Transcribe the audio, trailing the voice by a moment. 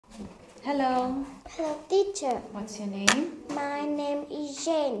Hello. Hello, teacher. What's your name? My name is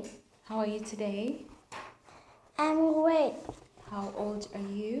Jane. How are you today? I'm great. How old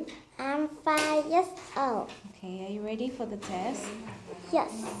are you? I'm 5 years old. Okay, are you ready for the test?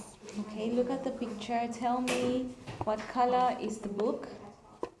 Yes. Okay, look at the picture. Tell me what color is the book?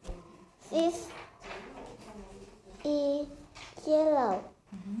 This is yellow.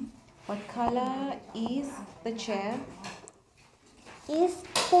 What color is the chair? It's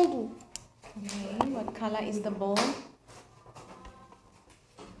pink. Okay, what color is the ball?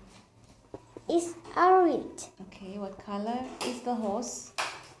 It's orange. Okay, what color is the horse?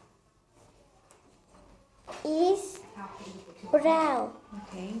 It's brown.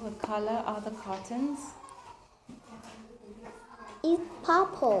 Okay, what color are the cartons? It's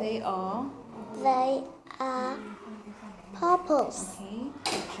purple. They are. They are purples. Okay,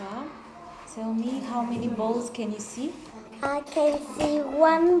 good job. Tell me how many balls can you see? I can see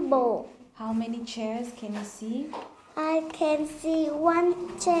one ball. How many chairs can you see? I can see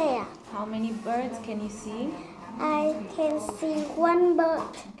one chair. How many birds can you see? I can see one bird.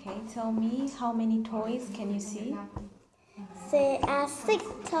 Okay, tell me how many toys can you see? There are 6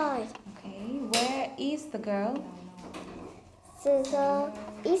 toys. Okay, where is the girl? The girl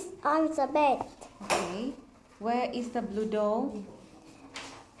is on the bed. Okay, where is the blue doll?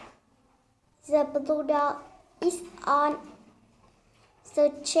 The blue doll is on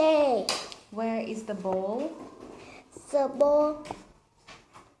the chair. Where is the ball? The ball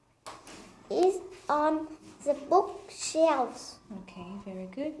is on the bookshelves. Okay, very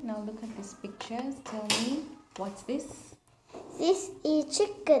good. Now look at these pictures. Tell me, what's this? This is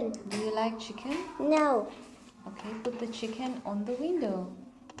chicken. Do you like chicken? No. Okay, put the chicken on the window.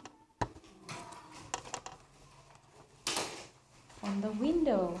 On the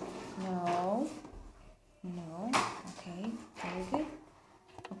window. No. No. Okay, very good.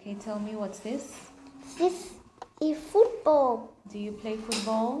 Okay, tell me what's this? This is football. Do you play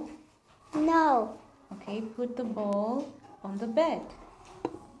football? No. Okay, put the ball on the bed.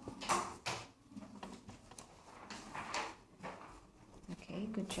 Okay,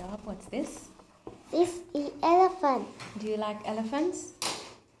 good job. What's this? This is elephant. Do you like elephants?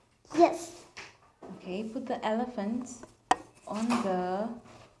 Yes. Okay, put the elephants on the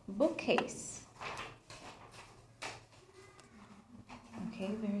bookcase.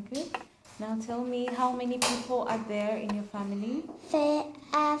 Okay, very good. Now tell me, how many people are there in your family? There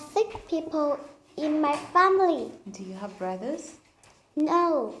are 6 people in my family. Do you have brothers?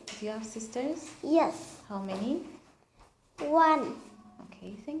 No. Do you have sisters? Yes. How many? 1.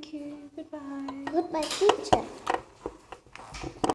 Okay, thank you. Goodbye. Goodbye, teacher.